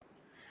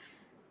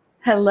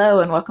Hello,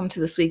 and welcome to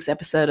this week's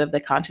episode of the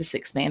Conscious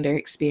Expander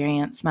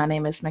Experience. My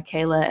name is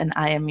Michaela, and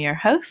I am your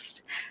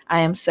host. I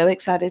am so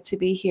excited to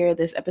be here.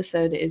 This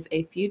episode is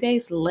a few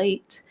days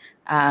late.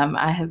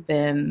 I have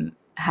been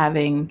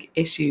having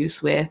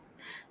issues with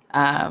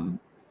um,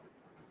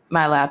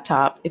 my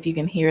laptop. If you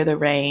can hear the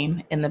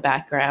rain in the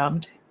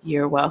background,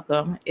 you're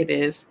welcome. It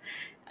is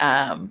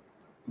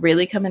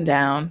really coming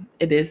down.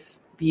 It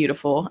is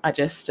beautiful. I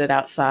just stood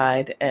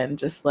outside and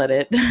just let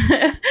it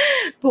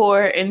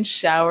pour and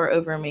shower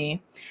over me.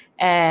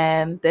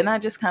 And then I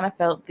just kind of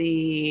felt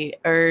the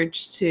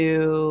urge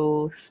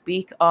to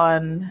speak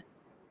on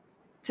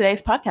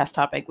today's podcast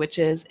topic, which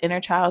is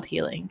inner child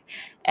healing.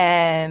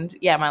 And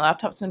yeah, my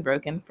laptop's been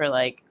broken for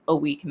like a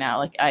week now.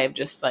 Like I have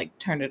just like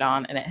turned it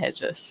on and it has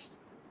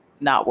just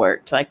not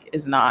worked, like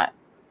is not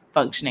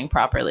functioning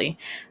properly.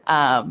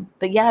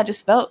 But yeah, I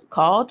just felt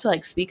called to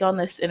like speak on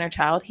this inner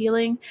child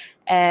healing.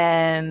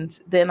 And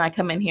then I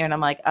come in here and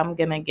I'm like, I'm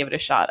going to give it a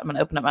shot. I'm going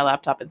to open up my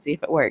laptop and see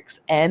if it works.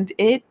 And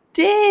it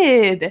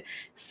did.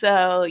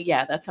 So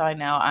yeah, that's how I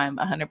know I'm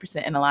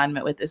 100% in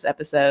alignment with this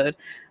episode.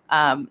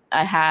 I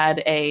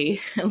had a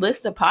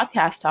list of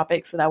podcast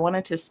topics that I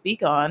wanted to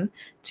speak on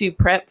to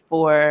prep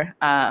for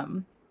my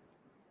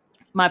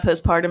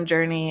postpartum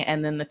journey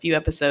and then the few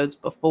episodes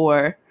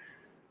before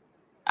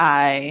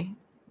I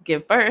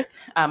give birth.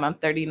 I'm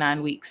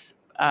 39 weeks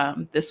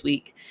this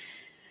week.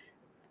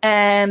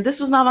 And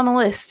this was not on the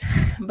list,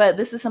 but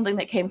this is something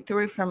that came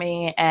through for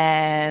me.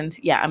 And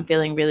yeah, I'm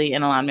feeling really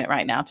in alignment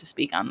right now to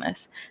speak on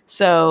this.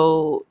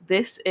 So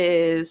this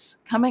is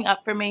coming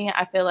up for me.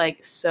 I feel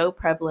like so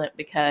prevalent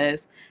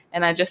because,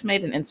 and I just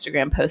made an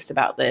Instagram post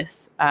about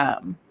this.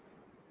 And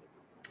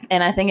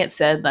I think it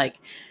said like,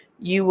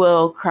 you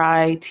will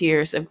cry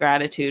tears of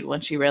gratitude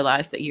once you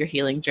realize that your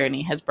healing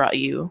journey has brought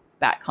you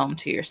back home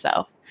to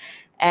yourself.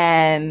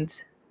 And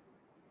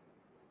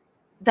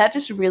that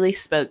just really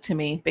spoke to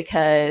me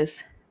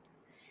because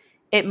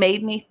it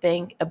made me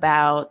think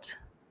about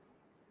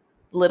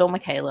little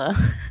Michaela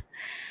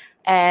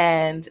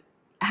and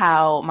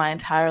how my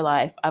entire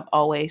life I've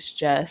always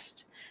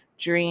just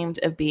dreamed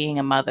of being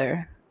a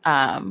mother.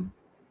 I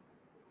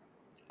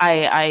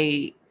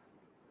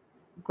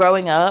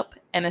growing up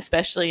and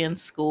especially in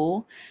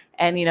school,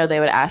 and they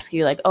would ask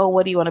you like, oh,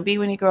 what do you want to be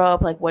when you grow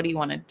up? Like, what do you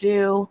want to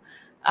do?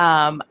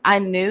 I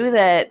knew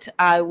that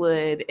I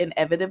would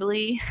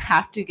inevitably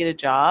have to get a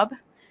job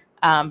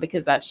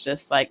because that's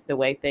just like the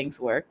way things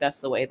work.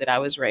 That's the way that I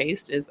was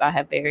raised. Is I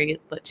have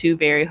two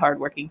very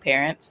hardworking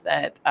parents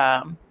that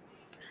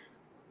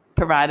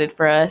provided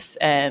for us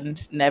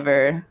and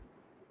never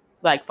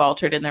like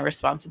faltered in their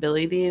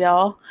responsibility at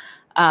all.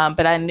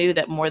 But I knew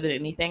that more than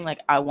anything, like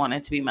I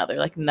wanted to be a mother.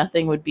 Like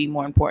nothing would be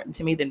more important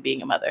to me than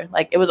being a mother.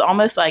 Like it was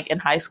almost like in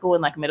high school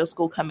and like middle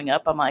school coming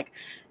up, I'm like,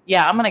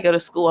 yeah, I'm going to go to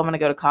school. I'm going to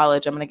go to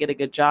college. I'm going to get a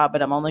good job,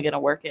 but I'm only going to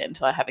work it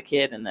until I have a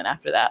kid. And then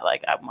after that,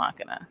 like, I'm not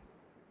going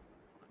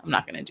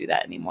to do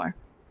that anymore.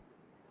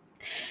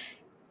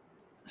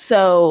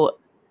 So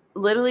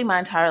literally my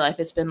entire life,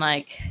 it's been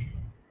like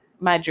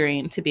my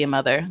dream to be a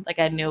mother. Like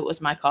I knew it was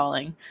my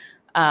calling.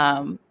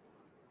 And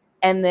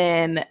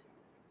then,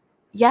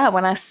 yeah,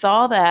 when I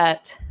saw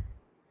that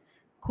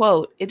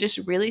quote, it just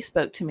really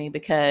spoke to me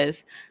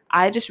because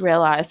I just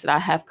realized that I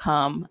have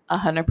come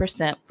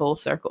 100% full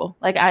circle.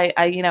 Like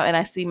and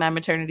I see my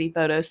maternity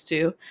photos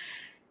too.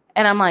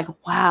 And I'm like,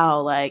 wow,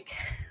 like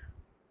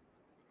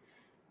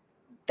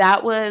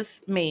that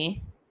was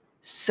me.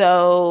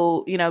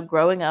 So,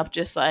 growing up,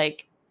 just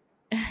like,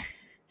 I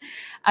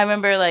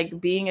remember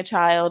like being a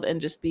child and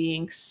just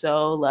being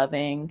so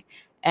loving.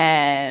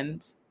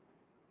 And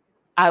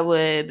I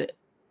would,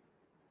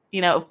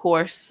 of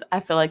course, I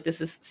feel like this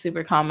is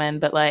super common,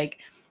 but like,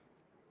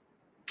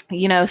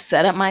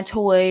 set up my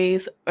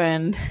toys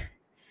and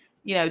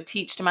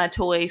teach to my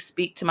toys,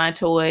 speak to my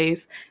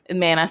toys. And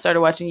man, I started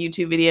watching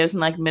YouTube videos in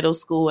like middle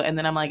school, and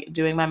then I'm like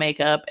doing my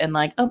makeup and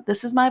like, oh,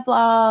 this is my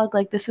vlog.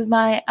 Like this is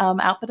my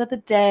outfit of the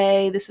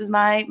day. This is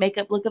my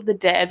makeup look of the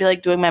day. I'd be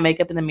like doing my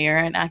makeup in the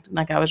mirror and acting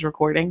like I was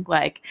recording,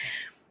 like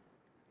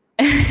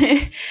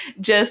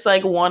just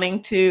like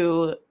wanting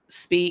to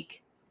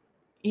speak,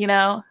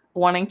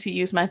 wanting to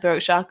use my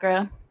throat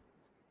chakra.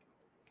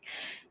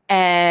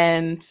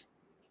 And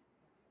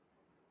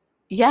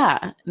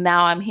yeah,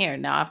 now I'm here.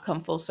 Now I've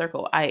come full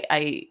circle.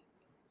 I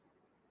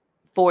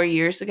 4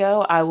 years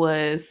ago, I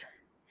was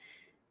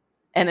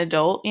an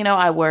adult.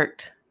 I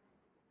worked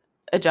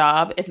a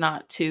job, if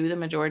not two, the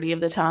majority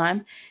of the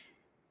time.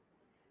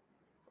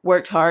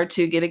 Worked hard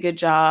to get a good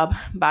job,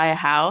 buy a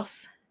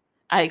house.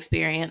 I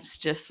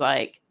experienced just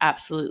like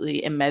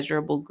absolutely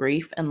immeasurable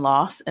grief and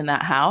loss in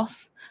that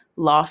house.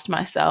 Lost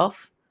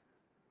myself.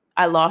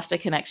 I lost a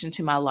connection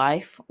to my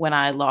life when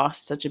I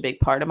lost such a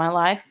big part of my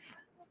life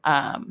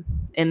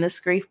in this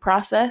grief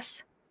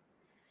process.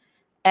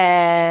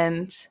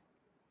 And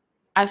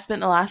I've spent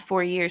the last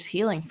 4 years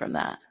healing from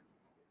that,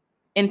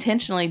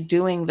 intentionally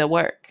doing the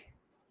work.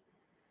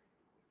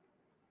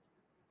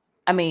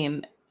 I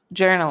mean,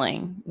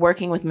 journaling,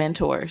 working with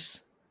mentors,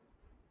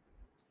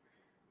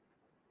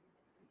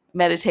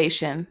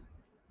 meditation,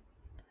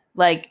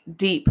 like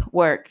deep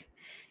work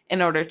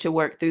in order to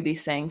work through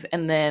these things.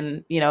 And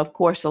then, of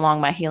course,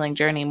 along my healing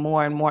journey,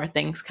 more and more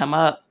things come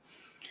up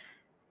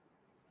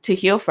to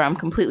heal from,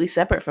 completely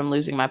separate from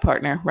losing my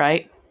partner,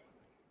 right?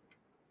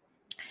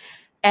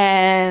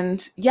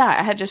 And yeah,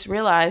 I had just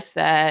realized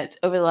that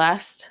over the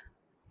last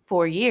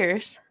 4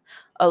 years,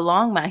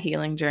 along my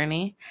healing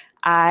journey,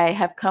 I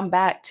have come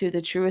back to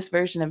the truest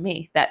version of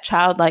me, that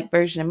childlike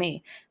version of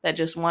me that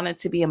just wanted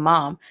to be a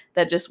mom,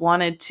 that just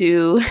wanted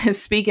to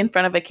speak in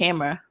front of a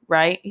camera,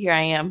 right? Here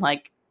I am,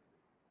 like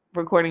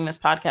recording this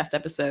podcast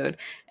episode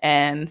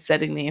and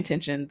setting the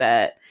intention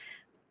that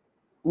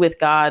with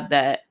God,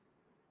 that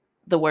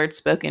the words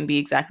spoken be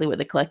exactly what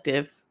the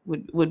collective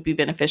would be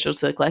beneficial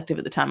to the collective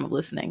at the time of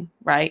listening,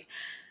 right?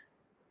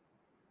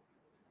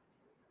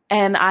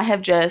 And I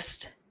have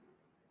just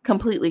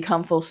completely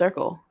come full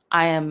circle.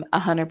 I am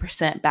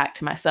 100% back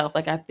to myself.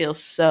 Like, I feel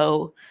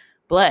so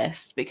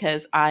blessed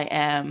because I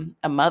am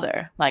a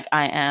mother. Like,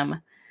 I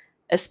am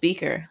a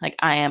speaker. Like,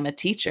 I am a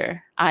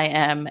teacher. I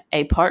am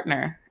a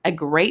partner, a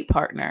great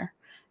partner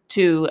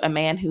to a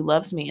man who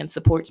loves me and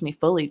supports me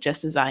fully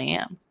just as I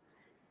am.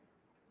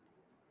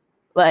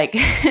 Like,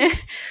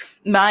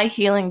 my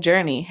healing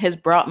journey has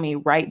brought me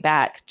right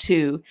back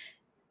to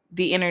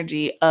the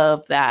energy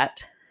of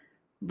that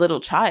little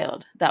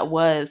child that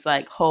was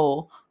like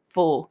whole,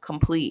 full,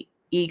 complete,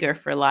 eager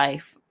for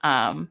life,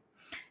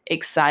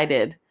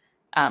 excited,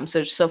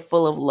 so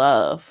full of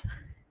love.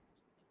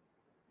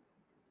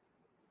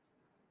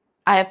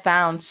 I have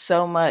found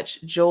so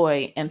much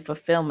joy and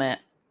fulfillment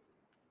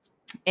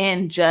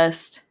in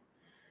just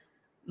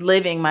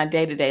living my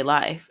day-to-day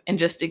life and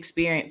just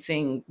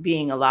experiencing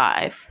being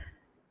alive.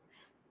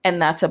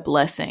 And that's a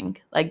blessing.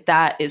 Like,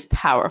 that is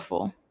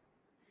powerful.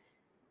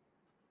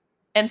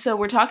 And so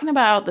we're talking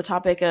about the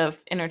topic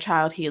of inner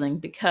child healing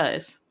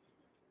because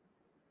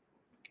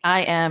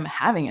I am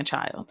having a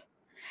child.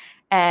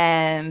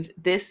 And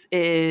this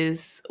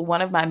is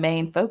one of my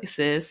main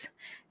focuses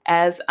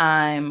as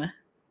I'm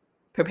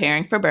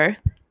preparing for birth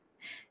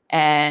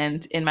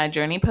and in my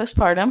journey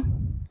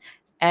postpartum.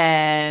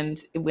 And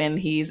when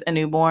he's a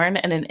newborn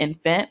and an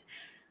infant,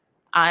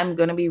 I'm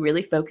going to be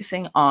really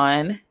focusing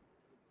on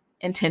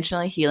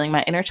intentionally healing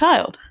my inner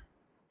child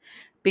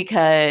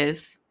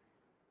because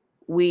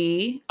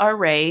we are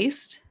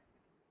raised,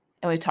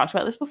 and we've talked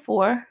about this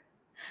before,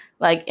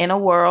 like in a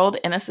world,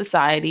 in a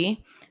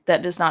society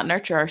that does not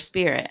nurture our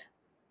spirit,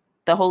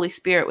 the Holy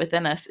Spirit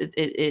within us.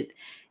 It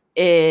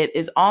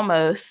is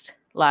almost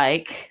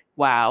like,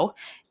 wow,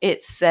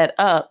 it's set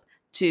up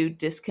to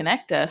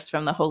disconnect us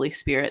from the Holy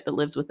Spirit that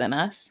lives within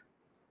us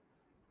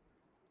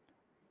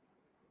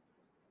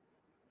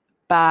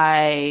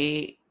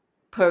by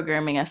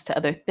programming us to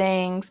other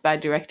things, by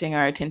directing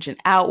our attention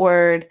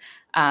outward,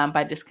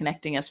 by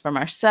disconnecting us from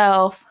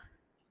ourselves,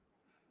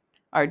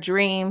 our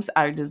dreams,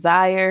 our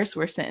desires.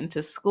 We're sent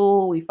into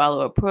school. We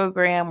follow a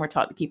program. We're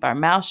taught to keep our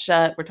mouth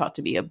shut. We're taught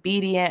to be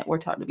obedient. We're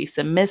taught to be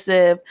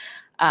submissive.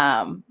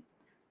 And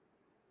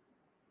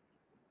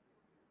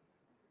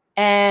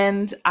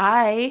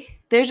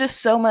there's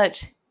just so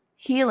much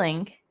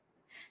healing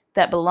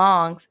that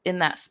belongs in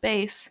that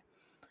space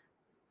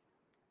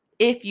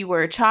if you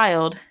were a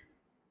child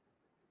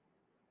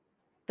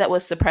that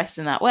was suppressed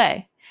in that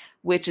way,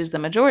 which is the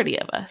majority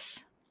of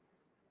us.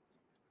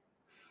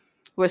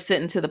 We're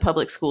sent into the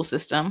public school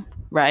system,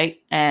 right?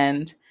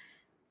 And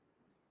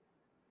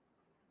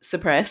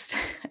suppressed.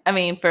 I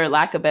mean, for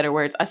lack of better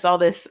words, I saw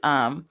this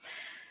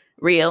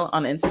reel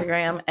on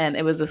Instagram, and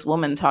it was this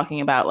woman talking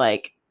about,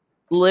 like,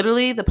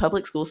 literally the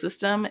public school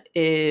system,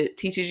 it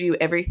teaches you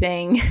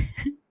everything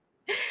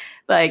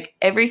like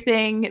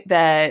everything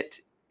that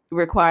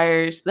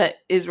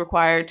is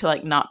required to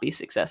like not be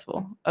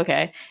successful.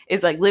 Okay.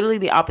 It's like literally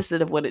the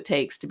opposite of what it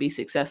takes to be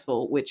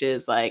successful, which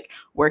is like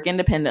work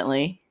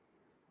independently.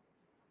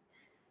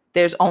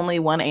 There's only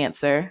one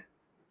answer,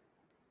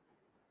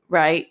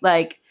 right?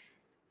 Like,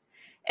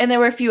 and there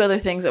were a few other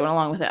things that went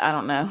along with it. I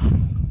don't know.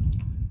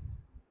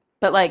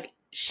 But like,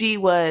 she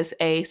was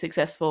a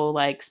successful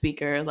like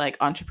speaker, like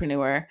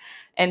entrepreneur.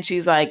 And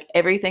she's like,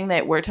 everything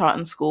that we're taught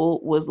in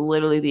school was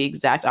literally the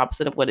exact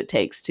opposite of what it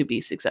takes to be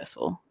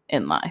successful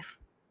in life.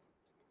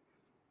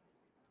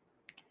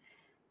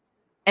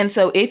 And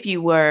so if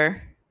you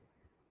were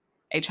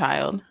a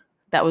child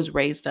that was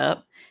raised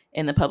up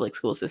in the public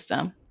school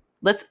system,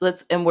 let's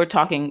and we're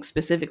talking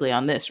specifically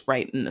on this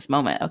right in this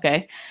moment,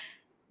 okay?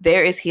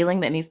 There is healing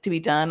that needs to be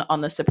done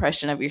on the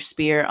suppression of your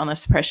spirit, on the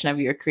suppression of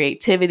your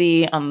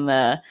creativity, on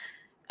the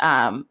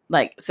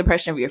like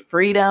suppression of your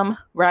freedom,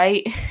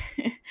 right?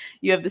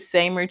 You have the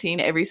same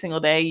routine every single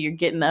day. You're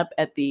getting up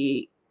at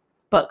the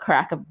butt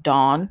crack of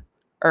dawn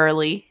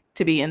early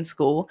to be in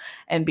school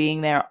and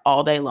being there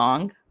all day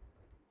long.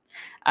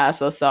 I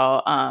also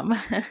saw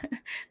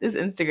this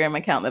Instagram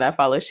account that I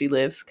follow. She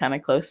lives kind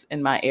of close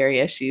in my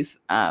area. She's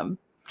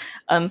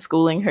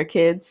unschooling her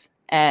kids,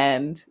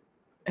 and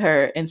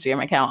her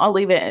Instagram account, I'll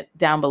leave it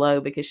down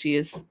below because she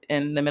is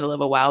in the middle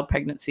of a wild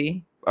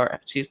pregnancy, or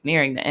she's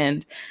nearing the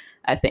end,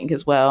 I think,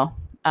 as well.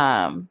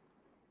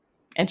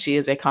 And she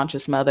is a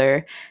conscious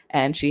mother,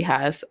 and she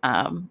has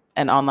an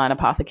online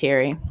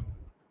apothecary.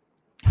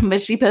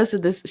 But she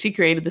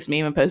created this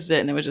meme and posted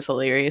it, and it was just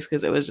hilarious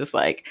because it was just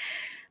like,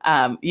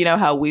 you know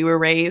how we were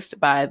raised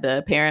by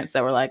the parents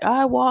that were like,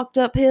 I walked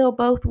uphill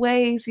both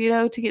ways,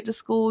 to get to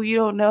school. You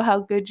don't know how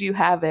good you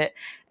have it.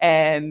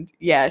 And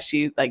yeah,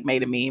 she like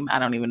made a meme. I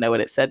don't even know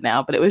what it said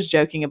now, but it was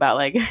joking about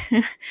like,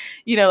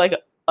 like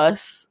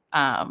us,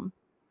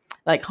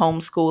 like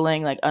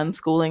homeschooling, like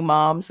unschooling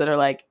moms that are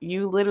like,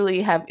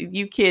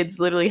 you kids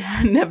literally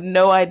have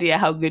no idea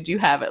how good you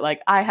have it.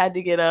 Like I had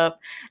to get up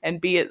and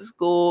be at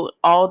school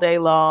all day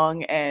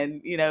long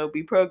and,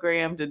 be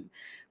programmed and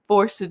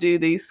forced to do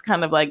these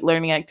kind of like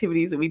learning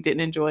activities that we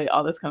didn't enjoy,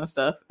 all this kind of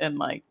stuff. And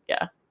like,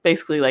 yeah,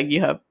 basically like you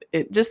have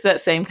it, just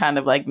that same kind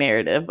of like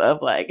narrative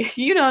of like,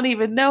 you don't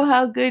even know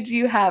how good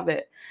you have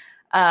it.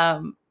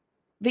 But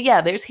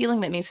yeah, there's healing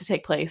that needs to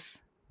take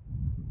place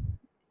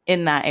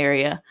in that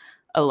area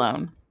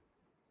alone.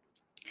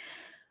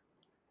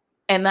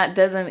 And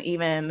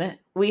that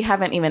we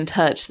haven't even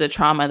touched the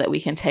trauma that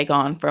we can take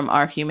on from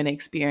our human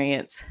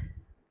experience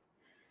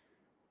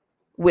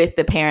with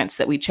the parents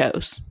that we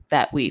chose.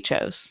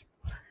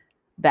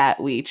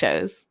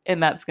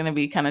 And that's going to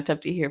be kind of tough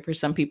to hear for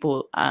some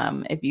people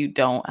if you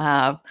don't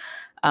have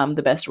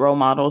the best role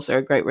models or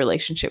a great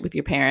relationship with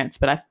your parents.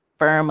 But I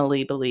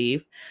firmly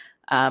believe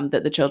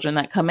that the children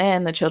that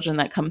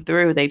come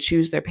through, they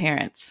choose their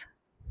parents.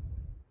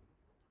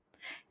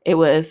 It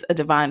was a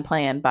divine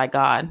plan by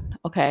God,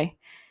 okay,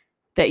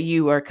 that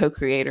you are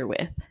co-creator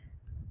with.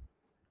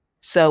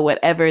 So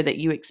whatever that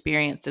you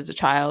experienced as a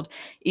child,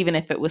 even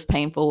if it was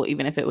painful,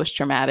 even if it was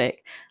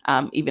traumatic,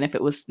 even if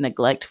it was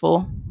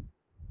neglectful,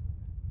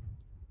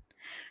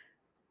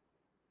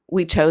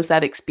 we chose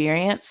that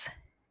experience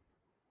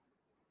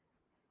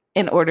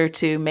in order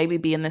to maybe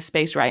be in this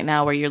space right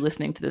now where you're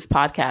listening to this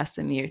podcast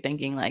and you're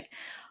thinking like,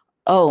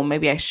 oh,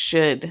 maybe I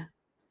should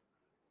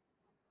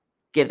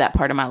give that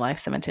part of my life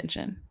some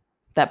attention,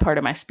 that part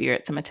of my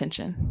spirit some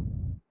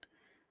attention,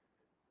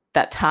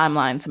 that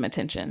timeline some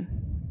attention.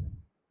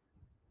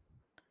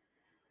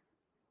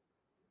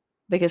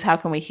 Because how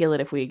can we heal it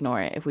if we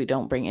ignore it, if we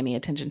don't bring any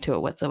attention to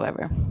it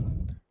whatsoever?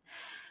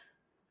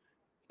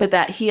 But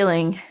that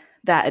healing,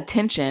 that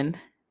attention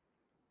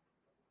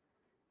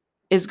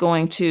is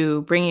going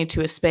to bring you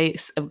to a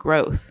space of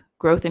growth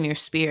in your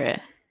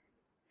spirit,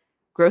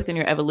 growth in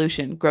your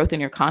evolution, growth in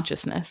your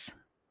consciousness.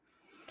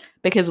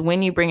 Because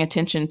when you bring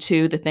attention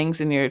to the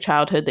things in your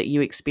childhood that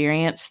you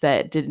experienced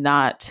that did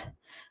not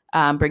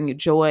bring you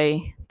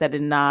joy, that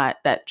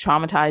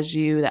traumatized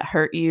you, that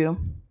hurt you,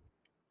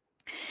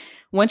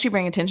 once you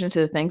bring attention to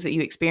the things that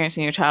you experienced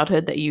in your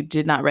childhood that you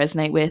did not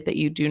resonate with, that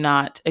you do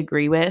not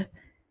agree with,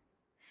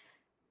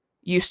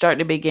 you start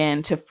to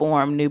begin to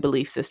form new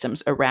belief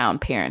systems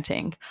around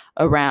parenting,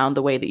 around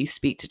the way that you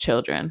speak to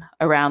children,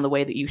 around the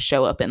way that you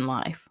show up in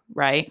life,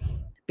 right?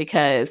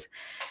 Because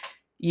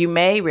you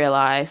may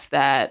realize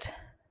that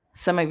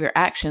some of your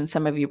actions,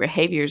 some of your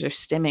behaviors are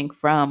stemming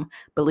from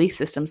belief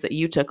systems that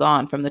you took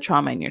on from the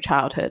trauma in your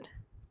childhood,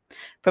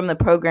 from the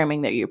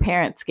programming that your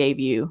parents gave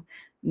you,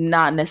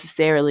 not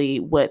necessarily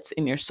what's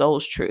in your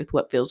soul's truth,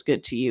 what feels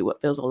good to you, what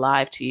feels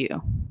alive to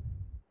you.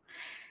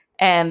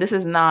 And this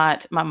is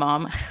not my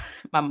mom.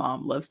 My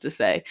mom loves to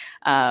say,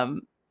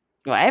 well,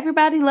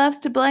 everybody loves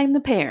to blame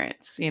the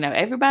parents.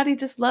 Everybody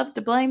just loves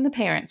to blame the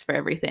parents for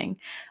everything.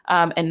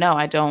 And no,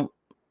 I don't.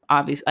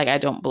 Obviously, like I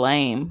don't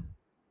blame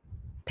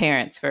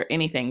parents for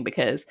anything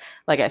because,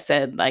 like I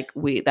said,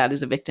 that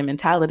is a victim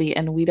mentality,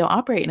 and we don't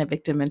operate in a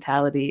victim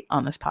mentality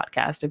on this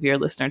podcast. If you're a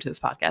listener to this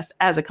podcast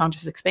as a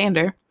conscious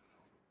expander,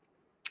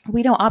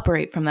 we don't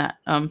operate from that,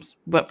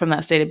 but from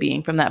that state of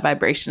being, from that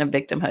vibration of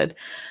victimhood.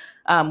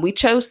 We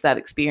chose that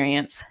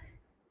experience.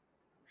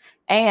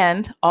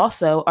 And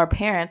also, our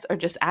parents are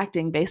just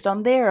acting based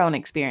on their own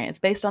experience,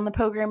 based on the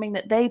programming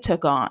that they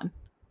took on,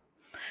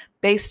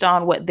 based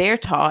on what they're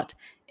taught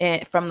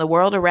from the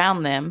world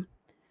around them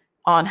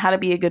on how to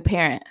be a good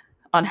parent,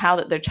 on how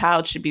that their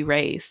child should be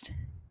raised.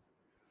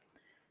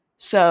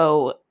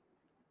 So,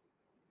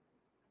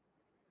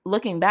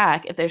 looking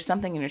back, if there's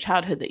something in your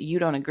childhood that you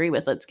don't agree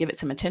with, let's give it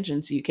some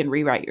attention so you can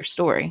rewrite your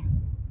story.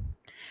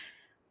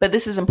 But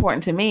this is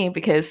important to me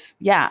because,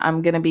 yeah,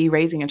 I'm going to be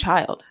raising a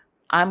child.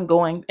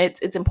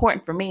 It's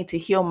important for me to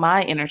heal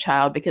my inner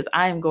child because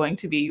I am going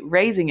to be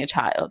raising a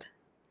child.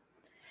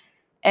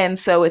 And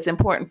so it's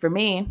important for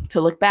me to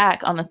look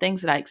back on the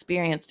things that I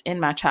experienced in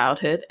my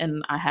childhood.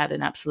 And I had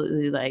an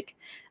absolutely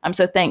I'm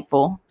so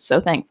thankful.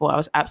 I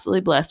was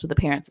absolutely blessed with the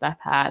parents that I've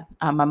had.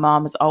 My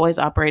mom has always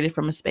operated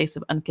from a space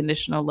of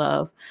unconditional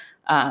love.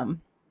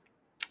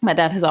 My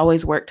dad has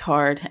always worked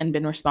hard and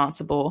been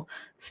responsible,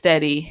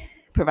 steady,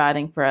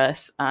 providing for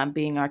us,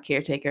 being our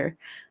caretaker,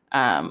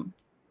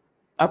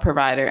 our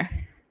provider.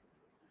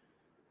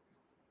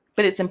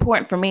 But it's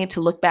important for me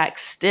to look back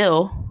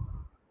still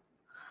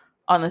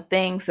on the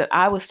things that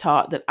I was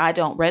taught that I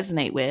don't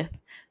resonate with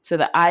so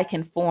that I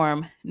can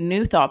form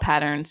new thought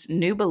patterns,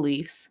 new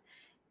beliefs,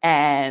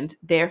 and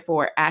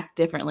therefore act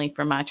differently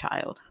for my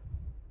child.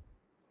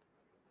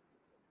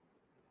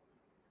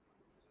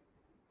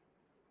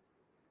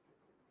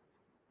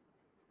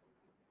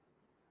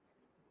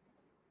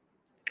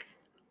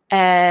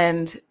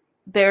 And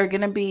there are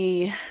going to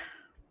be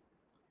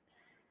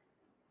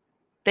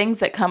things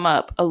that come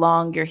up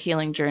along your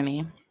healing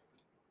journey.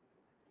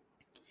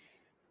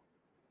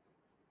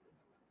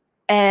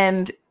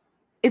 And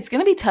it's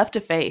going to be tough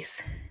to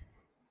face.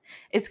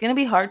 It's going to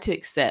be hard to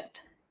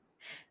accept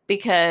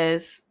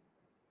because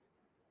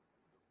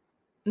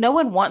no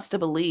one wants to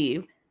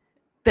believe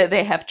that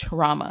they have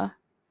trauma.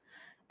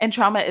 And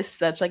trauma is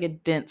such like a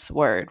dense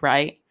word,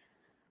 right?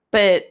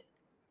 But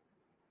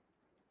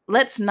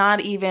let's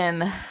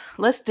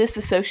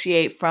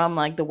disassociate from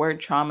like the word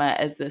trauma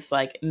as this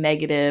like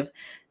negative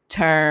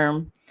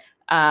term,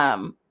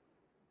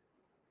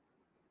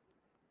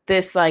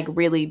 this like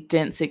really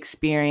dense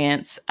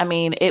experience. I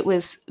mean,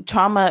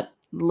 trauma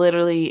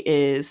literally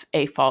is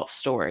a false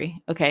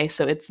story. Okay.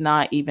 So it's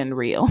not even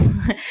real.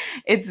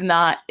 It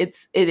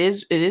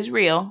is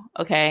real.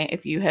 Okay.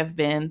 If you have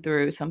been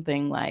through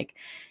something like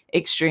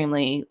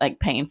extremely like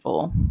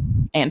painful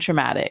and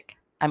traumatic,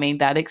 I mean,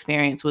 that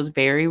experience was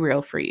very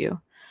real for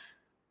you.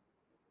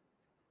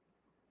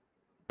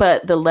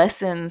 But the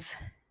lessons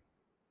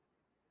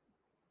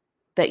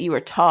that you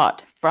were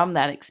taught from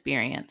that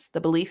experience,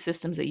 the belief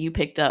systems that you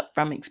picked up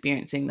from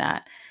experiencing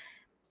that,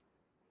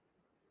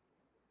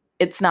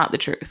 it's not the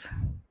truth.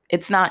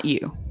 It's not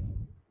you.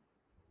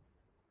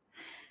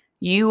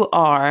 You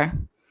are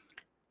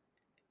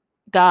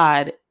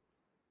God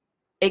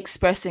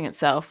expressing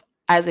itself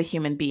as a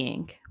human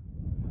being.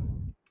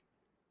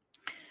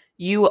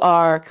 You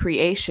are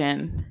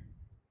creation.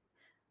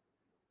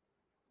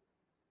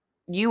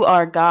 You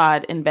are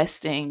God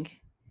investing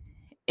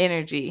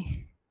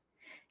energy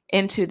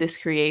into this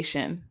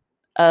creation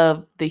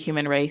of the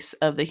human race,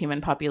 of the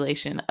human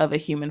population, of a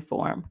human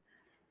form.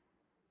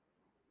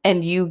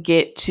 And you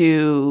get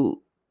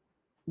to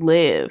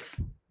live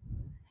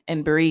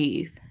and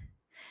breathe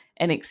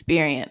and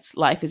experience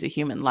life as a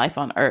human, life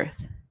on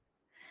earth.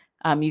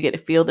 You get to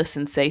feel the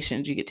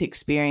sensations, you get to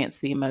experience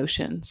the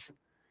emotions.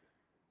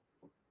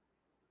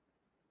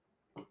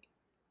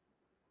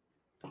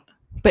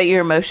 But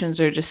your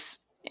emotions are just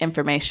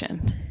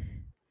information.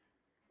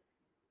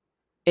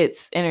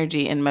 It's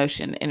energy in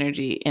motion,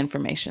 energy,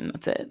 information.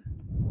 That's it.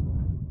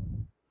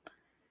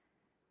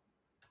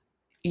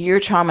 Your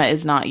trauma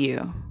is not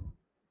you.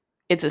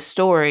 It's a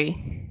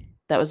story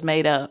that was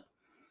made up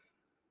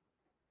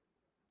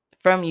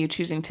from you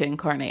choosing to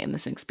incarnate in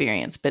this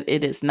experience, but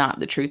it is not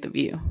the truth of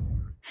you.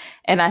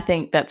 And I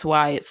think that's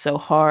why it's so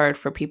hard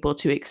for people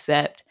to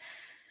accept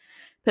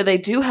that they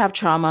do have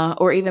trauma,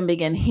 or even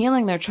begin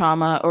healing their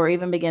trauma, or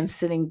even begin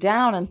sitting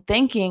down and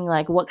thinking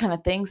like, what kind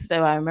of things do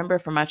I remember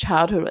from my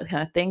childhood? What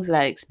kind of things did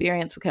I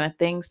experience? What kind of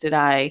things did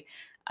I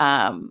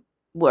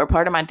were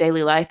part of my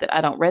daily life that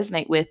I don't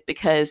resonate with?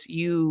 Because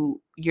you're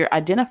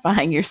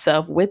identifying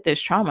yourself with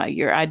this trauma.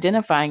 You're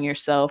identifying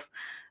yourself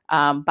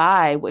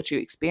by what you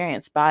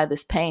experienced, by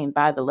this pain,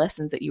 by the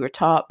lessons that you were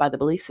taught, by the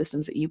belief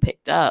systems that you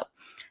picked up.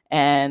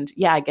 And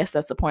yeah, I guess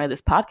that's the point of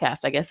this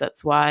podcast. I guess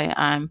that's why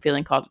I'm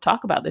feeling called to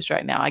talk about this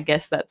right now. I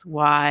guess that's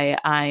why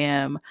I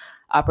am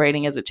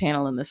operating as a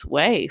channel in this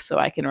way, so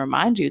I can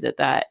remind you that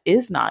that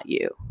is not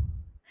you,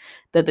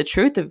 that the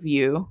truth of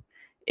you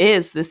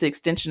is this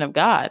extension of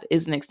God,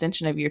 is an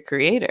extension of your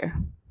creator.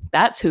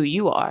 That's who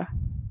you are.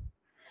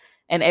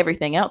 And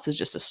everything else is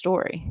just a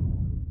story.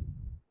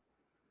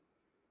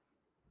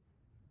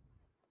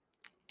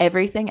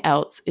 Everything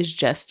else is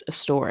just a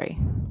story.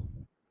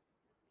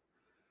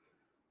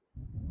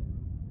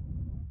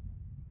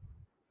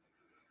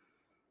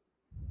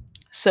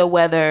 So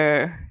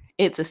whether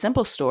it's a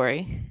simple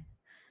story,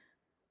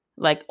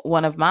 like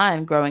one of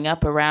mine growing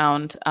up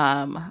around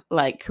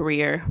like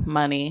career,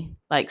 money,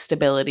 like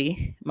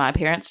stability, my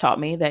parents taught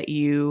me that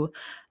you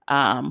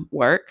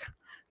work,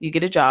 you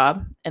get a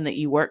job, and that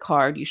you work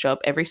hard. You show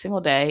up every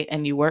single day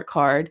and you work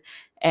hard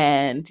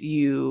and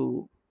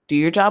you do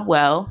your job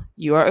well.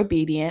 You are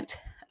obedient.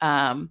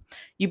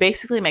 You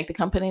basically make the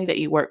company that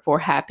you work for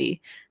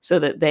happy so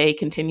that they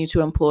continue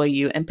to employ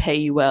you and pay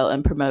you well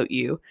and promote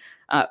you.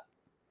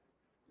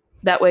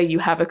 That way you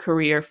have a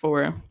career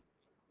for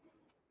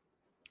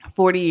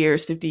 40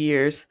 years, 50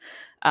 years,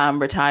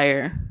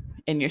 retire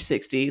in your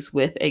 60s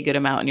with a good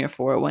amount in your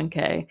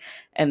 401k.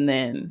 And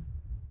then,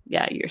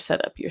 yeah, you're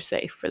set up, you're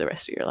safe for the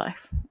rest of your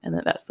life. And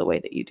then that's the way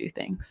that you do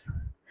things.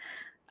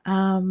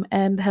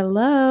 And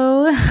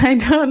hello, I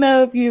don't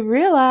know if you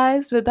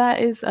realized, but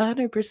that is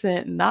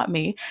 100% not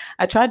me.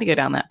 I tried to go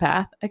down that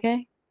path,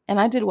 okay? And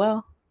I did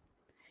well.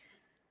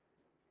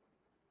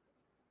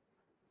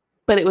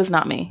 But it was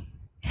not me.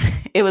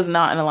 It was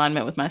not in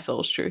alignment with my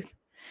soul's truth.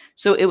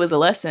 So it was a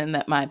lesson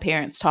that my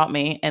parents taught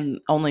me, and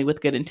only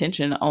with good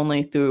intention,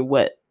 only through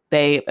what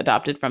they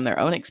adopted from their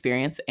own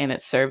experience, and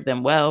it served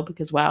them well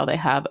because, wow, they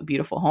have a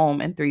beautiful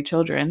home and 3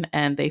 children,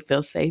 and they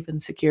feel safe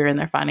and secure in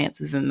their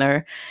finances and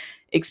their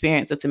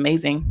experience. It's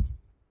amazing.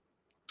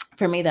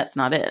 For me, that's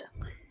not it.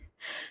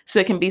 So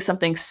it can be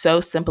something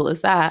so simple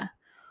as that,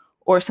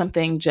 or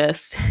something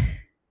just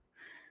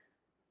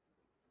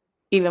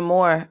even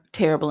more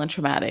terrible and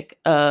traumatic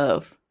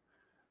of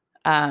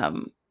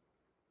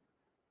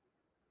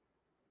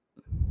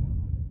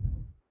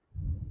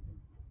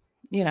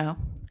you know,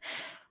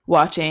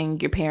 watching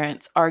your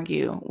parents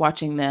argue,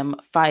 watching them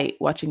fight,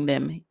 watching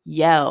them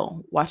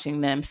yell,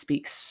 watching them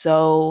speak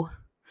so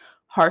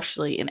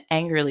harshly and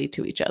angrily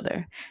to each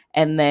other,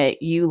 and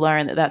that you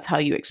learn that that's how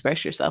you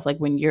express yourself. Like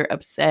when you're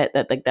upset,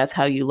 that like that's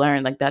how you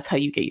learn, like that's how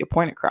you get your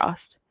point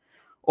across.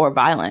 Or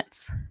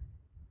violence.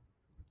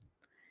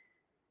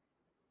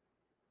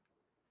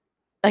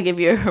 Like if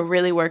you're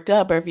really worked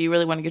up or if you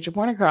really want to get your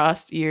point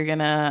across, you're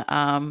gonna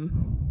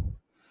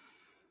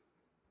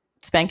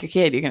spank your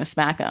kid, you're gonna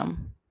smack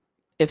them.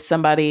 If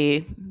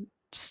somebody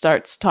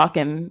starts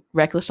talking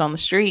reckless on the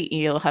street,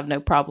 you'll have no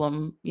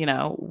problem,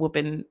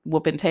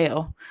 whooping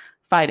tail,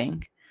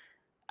 fighting.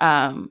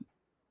 um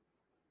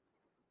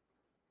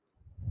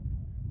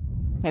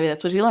Maybe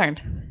that's what you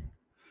learned.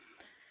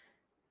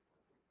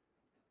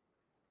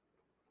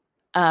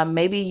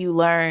 Maybe you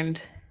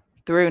learned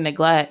through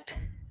neglect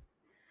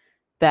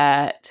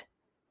that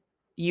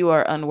you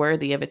are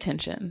unworthy of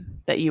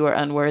attention, that you are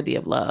unworthy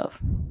of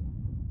love.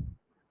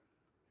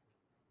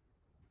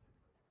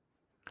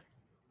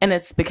 And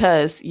it's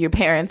because your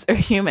parents are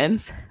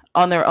humans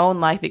on their own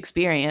life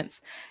experience,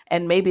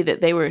 and maybe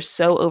that they were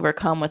so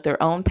overcome with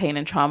their own pain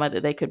and trauma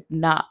that they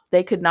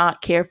could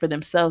not care for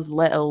themselves,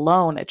 let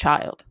alone a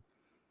child.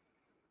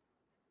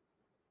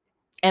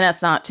 And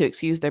that's not to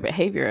excuse their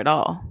behavior at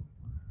all.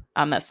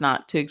 That's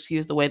not to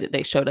excuse the way that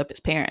they showed up as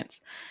parents.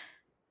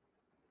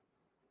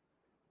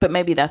 But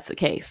maybe that's the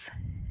case.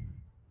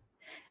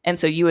 And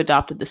so you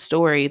adopted the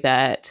story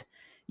that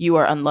you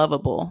are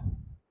unlovable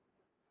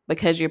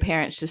because your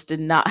parents just did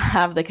not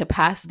have the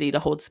capacity to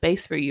hold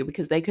space for you,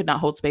 because they could not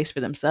hold space for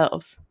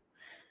themselves,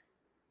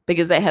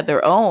 because they had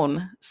their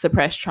own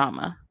suppressed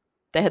trauma.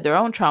 They had their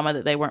own trauma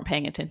that they weren't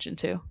paying attention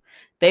to.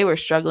 They were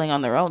struggling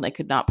on their own. They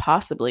could not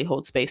possibly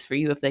hold space for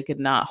you if they could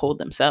not hold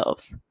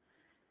themselves.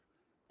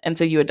 And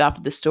so you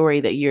adopted the story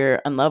that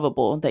you're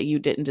unlovable, that you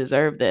didn't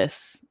deserve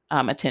this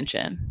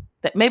attention.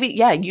 That maybe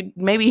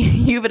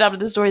you've adopted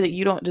the story that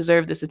you don't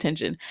deserve this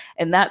attention,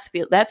 and that's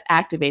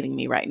activating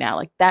me right now.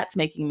 Like that's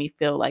making me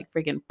feel like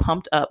freaking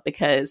pumped up,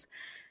 because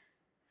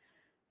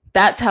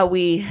that's how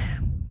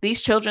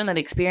these children that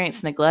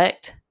experience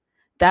neglect,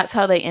 that's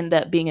how they end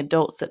up being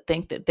adults that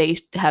think that they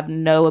have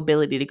no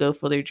ability to go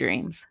for their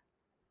dreams.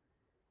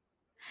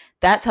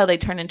 That's how they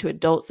turn into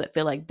adults that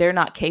feel like they're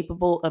not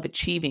capable of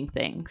achieving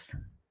things,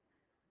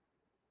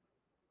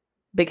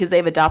 because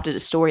they've adopted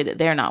a story that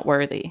they're not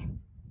worthy.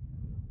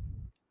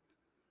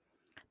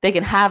 They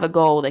can have a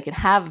goal, they can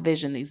have a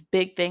vision, these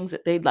big things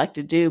that they'd like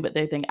to do, but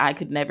they think, I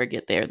could never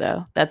get there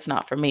though. That's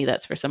not for me,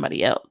 that's for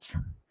somebody else.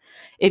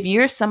 If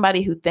you're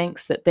somebody who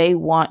thinks that they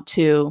want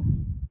to,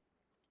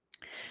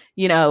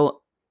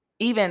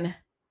 even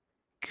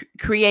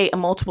create a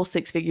multiple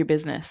six-figure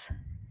business,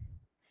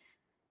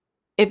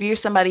 if you're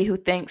somebody who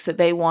thinks that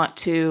they want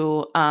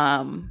to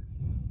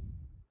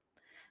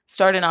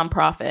start a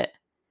nonprofit,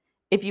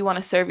 if you want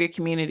to serve your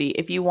community,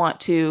 if you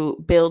want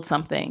to build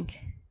something,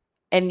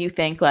 and you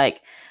think like,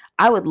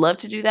 I would love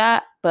to do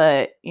that,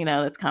 but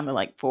that's kind of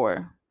like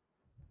for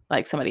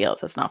like somebody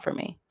else. That's not for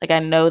me. Like I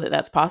know that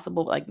that's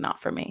possible, but like not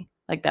for me.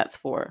 Like that's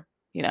for,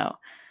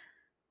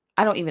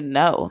 I don't even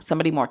know,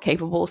 somebody more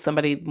capable,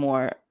 somebody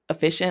more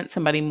efficient,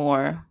 somebody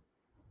more,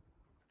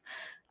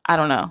 I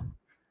don't know.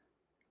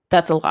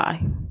 That's a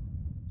lie.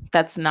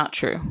 That's not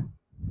true.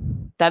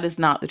 That is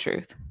not the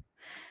truth.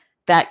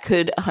 That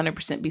could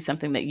 100% be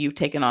something that you've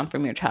taken on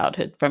from your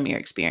childhood, from your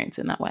experience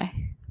in that way.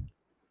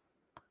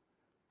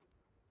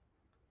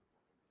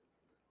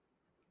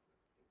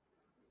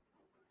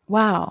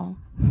 Wow.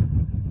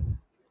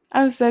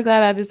 I'm so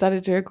glad I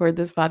decided to record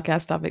this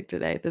podcast topic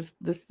today. This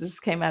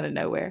just came out of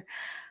nowhere.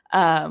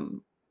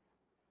 Um,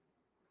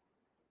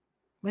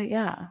 but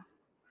yeah,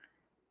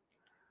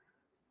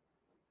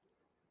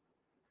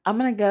 I'm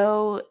going to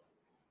go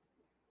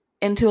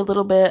into a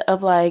little bit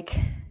of like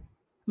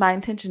my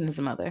intention as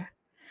a mother,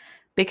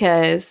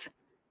 because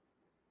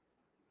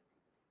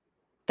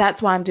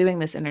that's why I'm doing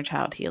this inner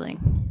child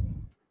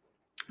healing,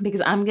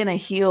 because I'm going to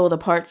heal the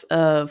parts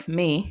of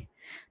me,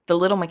 the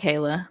little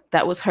Michaela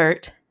that was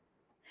hurt,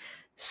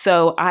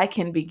 so I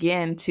can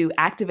begin to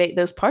activate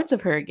those parts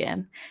of her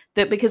again.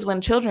 That because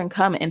when children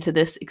come into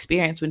this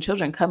experience, when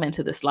children come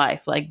into this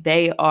life, like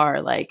they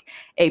are like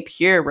a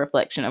pure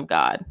reflection of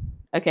God.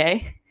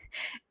 Okay.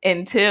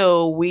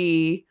 Until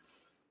we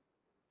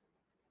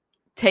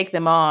take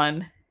them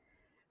on,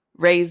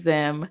 raise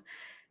them,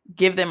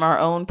 give them our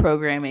own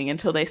programming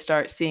until they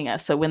start seeing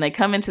us. So when they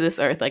come into this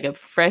earth like a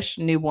fresh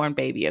newborn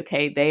baby,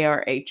 okay, they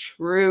are a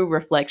true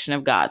reflection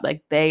of God.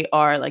 Like they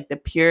are like the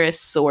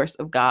purest source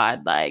of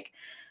God. Like,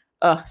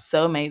 oh,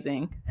 so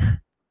amazing.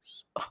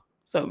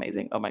 So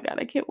amazing. Oh my God,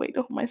 I can't wait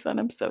to hold my son.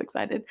 I'm so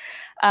excited.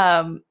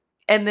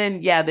 And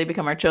then, yeah, they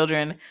become our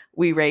children.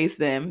 We raise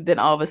them. Then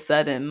all of a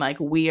sudden, like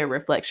we are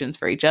reflections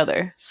for each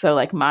other. So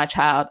like my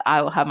child,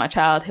 I will have my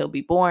child. He'll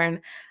be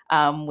born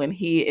when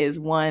he is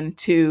 1,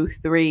 2,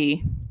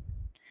 3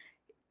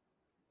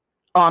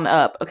 on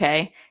up.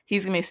 Okay.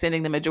 He's going to be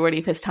spending the majority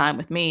of his time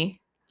with me.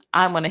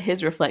 I'm one of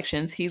his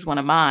reflections. He's one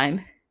of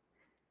mine.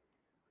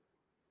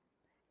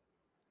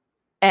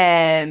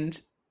 And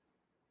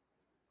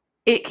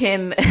it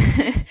can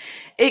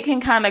it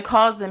can kind of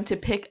cause them to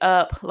pick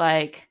up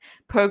like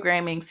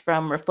programmings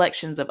from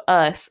reflections of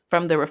us,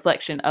 from the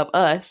reflection of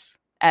us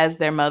as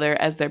their mother,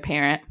 as their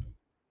parent.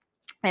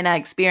 And I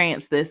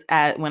experienced this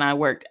when I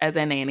worked as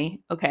a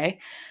nanny, okay?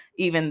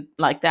 Even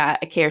like that,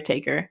 a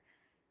caretaker,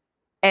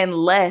 and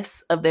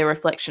less of their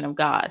reflection of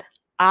God.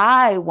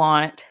 I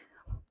want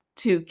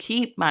to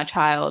keep my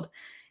child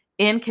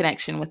in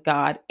connection with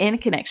God, in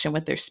connection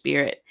with their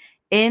spirit,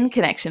 in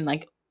connection,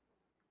 like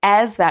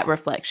as that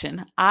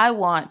reflection. I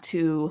want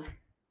to,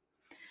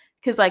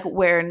 because like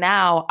where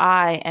now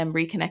I am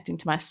reconnecting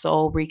to my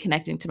soul,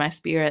 reconnecting to my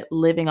spirit,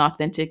 living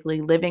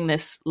authentically, living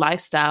this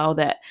lifestyle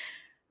that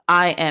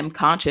I am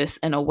conscious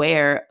and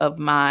aware of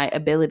my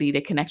ability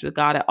to connect with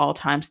God at all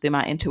times through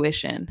my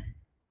intuition,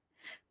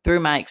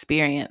 through my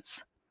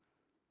experience.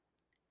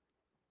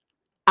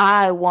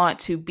 I want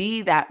to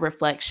be that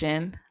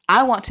reflection.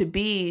 I want to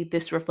be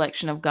this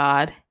reflection of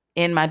God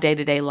in my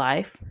day-to-day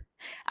life.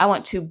 I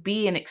want to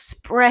be an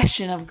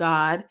expression of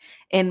God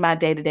in my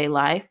day-to-day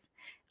life,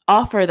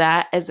 offer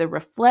that as a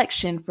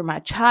reflection for my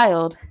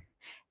child,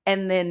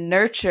 and then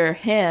nurture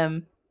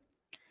him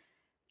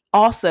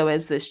also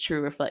as this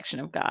true reflection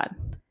of God.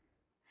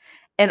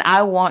 And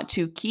I want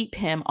to keep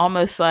him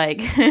almost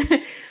like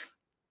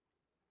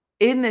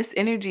in this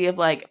energy of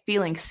like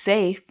feeling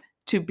safe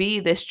to be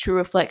this true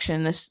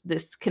reflection,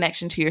 this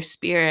connection to your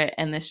spirit,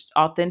 and this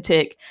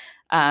authentic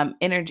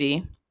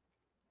energy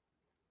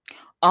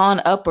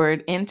on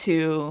upward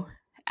into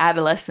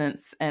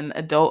adolescence and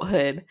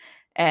adulthood.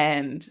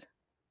 And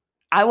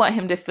I want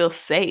him to feel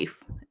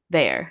safe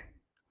there.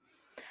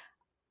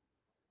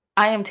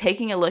 I am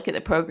taking a look at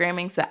the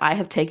programmings that I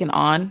have taken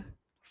on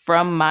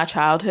from my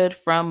childhood,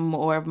 from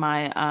more of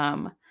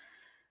my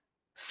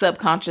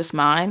subconscious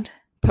mind,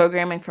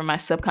 programming from my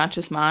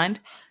subconscious mind.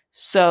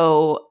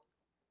 So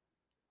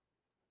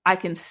I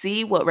can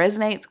see what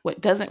resonates, what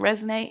doesn't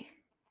resonate,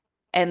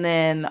 and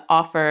then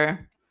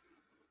offer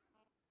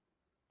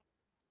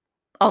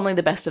only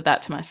the best of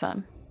that to my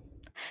son.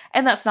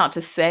 And that's not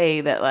to say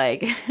that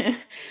like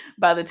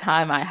by the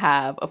time I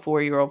have a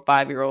 4-year-old,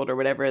 5-year-old, or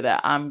whatever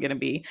that I'm going to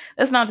be,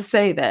 that's not to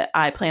say that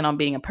I plan on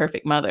being a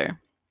perfect mother.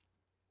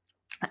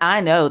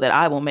 I know that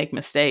I will make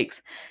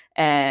mistakes,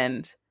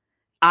 and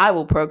I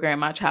will program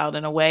my child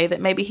in a way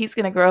that maybe he's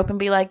going to grow up and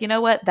be like, you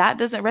know what, that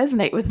doesn't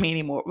resonate with me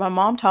anymore. My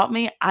mom taught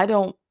me, I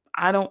don't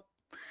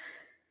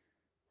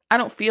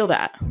feel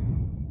that.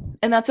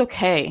 And that's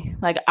okay.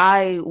 Like,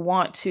 I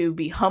want to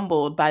be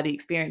humbled by the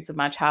experience of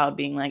my child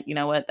being like, you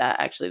know what,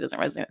 that actually doesn't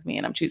resonate with me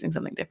and I'm choosing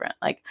something different.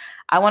 Like,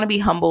 I want to be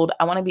humbled.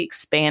 I want to be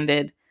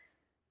expanded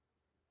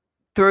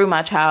through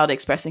my child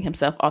expressing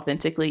himself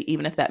authentically,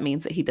 even if that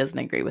means that he doesn't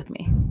agree with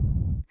me.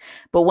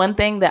 But one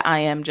thing that I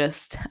am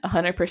just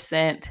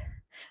 100%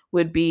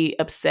 would be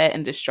upset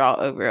and distraught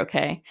over,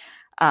 okay?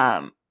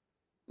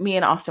 Me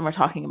and Austin were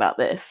talking about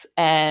this,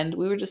 and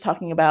we were just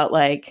talking about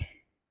like,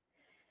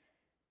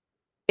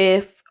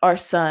 if our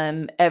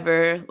son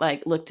ever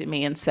like looked at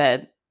me and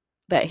said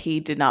that he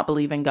did not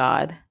believe in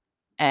God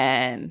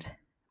and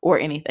or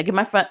anything, like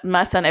if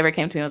my son ever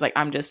came to me and was like,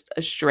 I'm just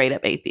a straight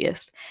up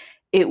atheist,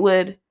 it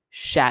would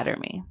shatter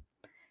me.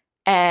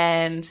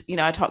 And, you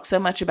know, I talk so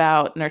much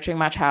about nurturing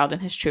my child in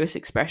his truest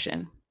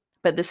expression,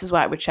 but this is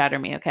why it would shatter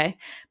me, okay?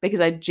 Because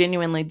I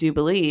genuinely do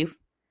believe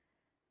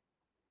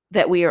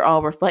that we are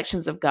all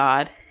reflections of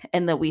God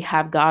and that we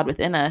have God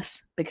within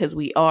us because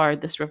we are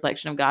this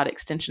reflection of God,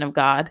 extension of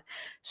God.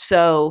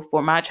 So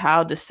for my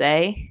child to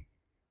say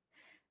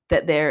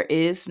that there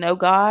is no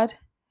God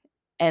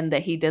and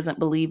that he doesn't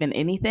believe in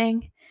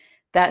anything,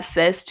 that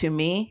says to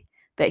me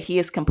that he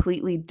is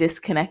completely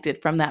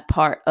disconnected from that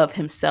part of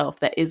himself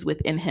that is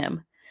within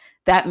him.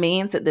 That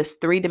means that this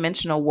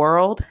three-dimensional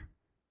world,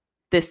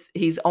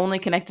 he's only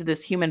connected to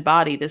this human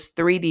body, this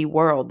 3D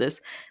world,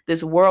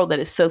 this world that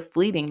is so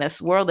fleeting, this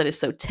world that is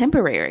so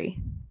temporary.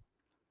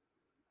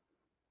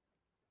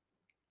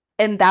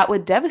 And that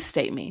would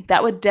devastate me.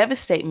 That would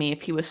devastate me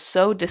if he was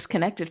so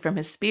disconnected from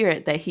his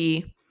spirit that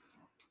he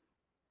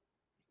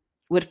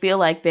would feel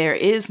like there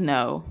is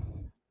no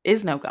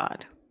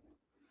God.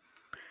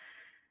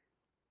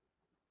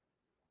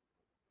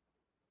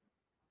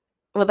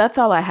 Well, that's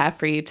all I have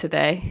for you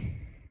today.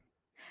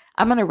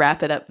 I'm going to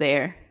wrap it up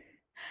there.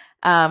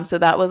 So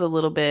that was a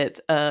little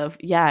bit of,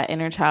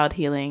 inner child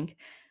healing,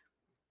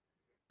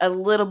 a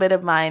little bit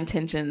of my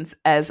intentions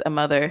as a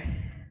mother.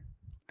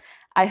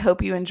 I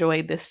hope you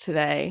enjoyed this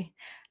today.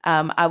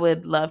 I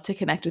would love to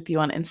connect with you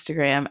on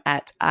Instagram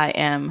at I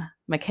am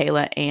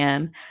Michaela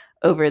Ann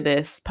over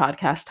this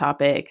podcast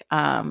topic.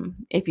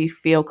 If you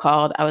feel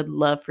called, I would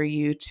love for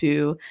you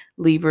to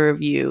leave a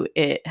review.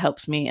 It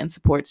helps me and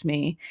supports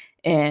me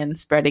in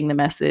spreading the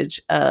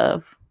message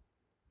of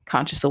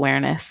conscious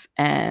awareness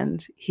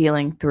and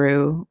healing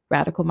through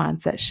radical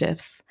mindset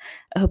shifts.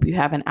 I hope you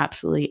have an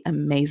absolutely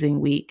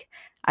amazing week.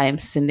 I am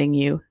sending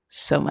you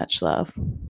so much love.